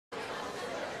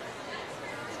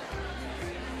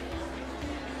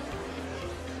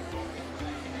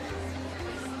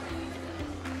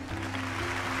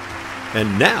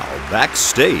And now,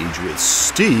 backstage with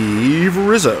Steve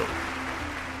Rizzo.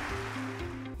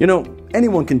 You know,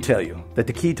 anyone can tell you that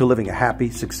the key to living a happy,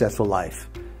 successful life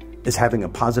is having a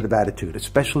positive attitude,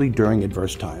 especially during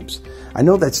adverse times. I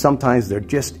know that sometimes there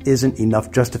just isn't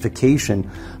enough justification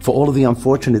for all of the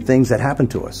unfortunate things that happen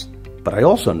to us. But I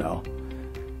also know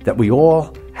that we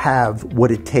all have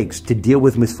what it takes to deal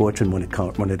with misfortune when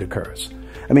it occurs.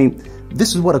 I mean,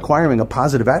 this is what acquiring a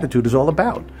positive attitude is all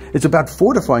about. It's about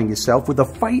fortifying yourself with a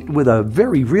fight with a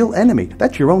very real enemy.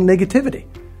 That's your own negativity.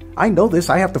 I know this.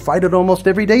 I have to fight it almost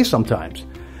every day sometimes.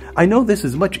 I know this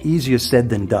is much easier said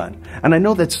than done. And I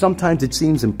know that sometimes it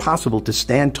seems impossible to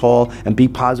stand tall and be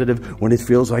positive when it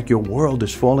feels like your world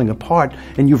is falling apart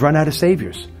and you've run out of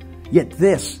saviors. Yet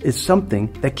this is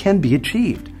something that can be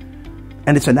achieved.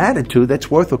 And it's an attitude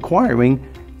that's worth acquiring,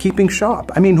 keeping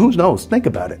sharp. I mean, who knows? Think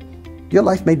about it. Your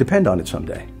life may depend on it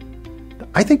someday.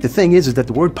 I think the thing is that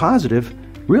the word positive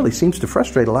really seems to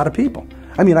frustrate a lot of people.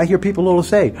 I mean, I hear people all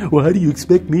say, well, how do you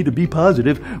expect me to be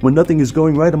positive when nothing is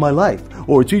going right in my life?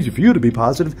 Or it's easy for you to be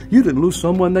positive. You didn't lose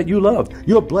someone that you loved.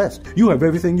 You're blessed. You have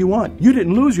everything you want. You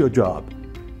didn't lose your job.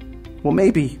 Well,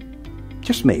 maybe,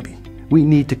 just maybe, we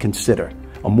need to consider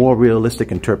a more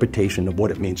realistic interpretation of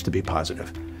what it means to be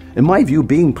positive. In my view,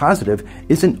 being positive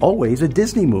isn't always a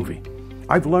Disney movie.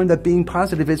 I've learned that being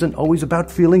positive isn't always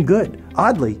about feeling good.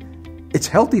 Oddly, it's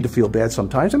healthy to feel bad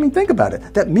sometimes. I mean, think about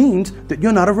it. That means that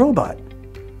you're not a robot.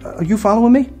 Are you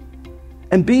following me?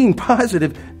 And being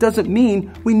positive doesn't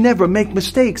mean we never make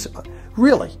mistakes.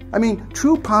 Really. I mean,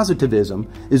 true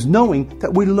positivism is knowing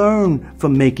that we learn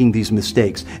from making these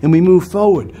mistakes and we move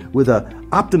forward with an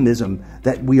optimism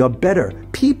that we are better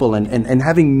people and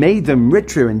having made them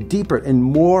richer and deeper and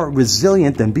more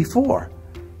resilient than before.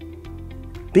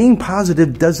 Being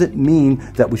positive doesn't mean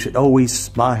that we should always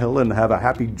smile and have a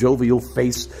happy, jovial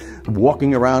face,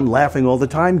 walking around laughing all the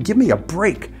time. Give me a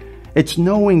break. It's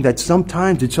knowing that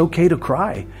sometimes it's okay to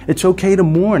cry. It's okay to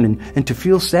mourn and to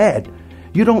feel sad.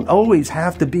 You don't always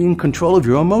have to be in control of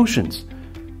your emotions.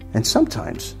 And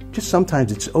sometimes, just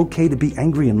sometimes, it's okay to be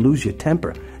angry and lose your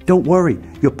temper. Don't worry,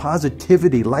 your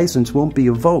positivity license won't be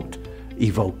evoked.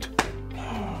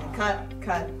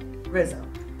 Cut. Rizzo,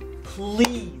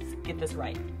 please get this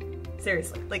right.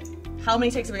 Seriously, like, how many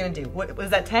takes are we gonna do? What was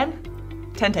that,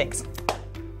 10? 10 takes.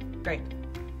 Great.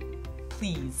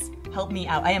 Please help me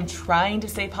out. I am trying to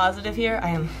stay positive here. I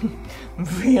am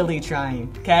really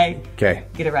trying, okay? Okay.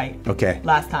 Get it right. Okay.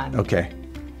 Last time. Okay.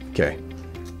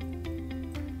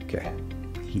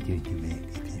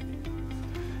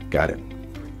 Got it.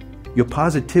 Your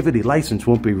positivity license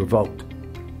won't be revoked.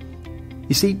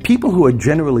 You see, people who are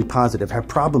generally positive have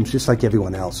problems just like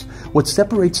everyone else. What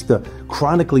separates the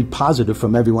chronically positive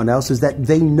from everyone else is that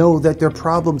they know that their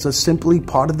problems are simply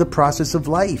part of the process of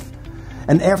life.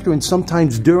 And after and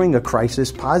sometimes during a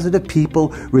crisis, positive people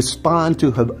respond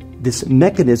to this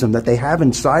mechanism that they have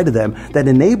inside of them that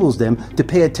enables them to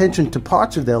pay attention to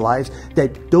parts of their lives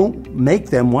that don't make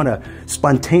them want to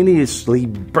spontaneously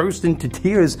burst into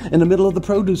tears in the middle of the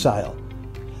produce aisle.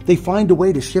 They find a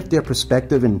way to shift their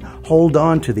perspective and hold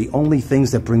on to the only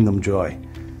things that bring them joy.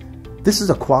 This is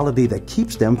a quality that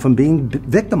keeps them from being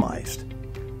victimized.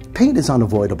 Pain is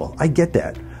unavoidable, I get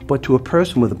that, but to a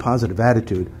person with a positive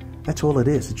attitude, that's all it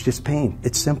is. It's just pain.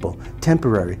 It's simple,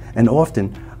 temporary, and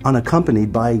often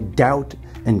unaccompanied by doubt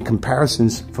and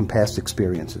comparisons from past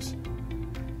experiences.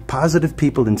 Positive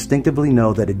people instinctively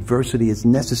know that adversity is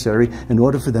necessary in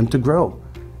order for them to grow.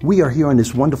 We are here on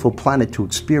this wonderful planet to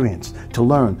experience, to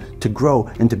learn, to grow,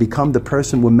 and to become the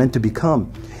person we're meant to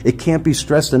become. It can't be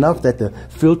stressed enough that the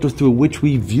filter through which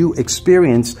we view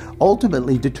experience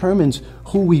ultimately determines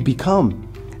who we become.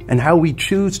 And how we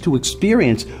choose to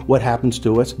experience what happens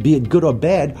to us, be it good or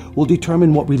bad, will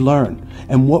determine what we learn.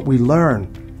 And what we learn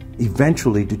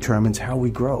eventually determines how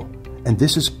we grow. And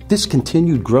this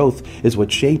continued growth is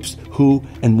what shapes who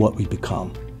and what we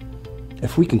become.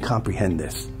 If we can comprehend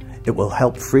this, it will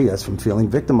help free us from feeling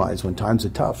victimized when times are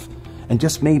tough. And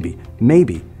just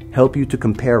maybe help you to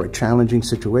compare a challenging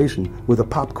situation with a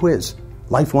pop quiz,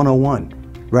 Life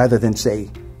 101, rather than, say,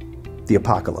 the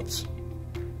apocalypse.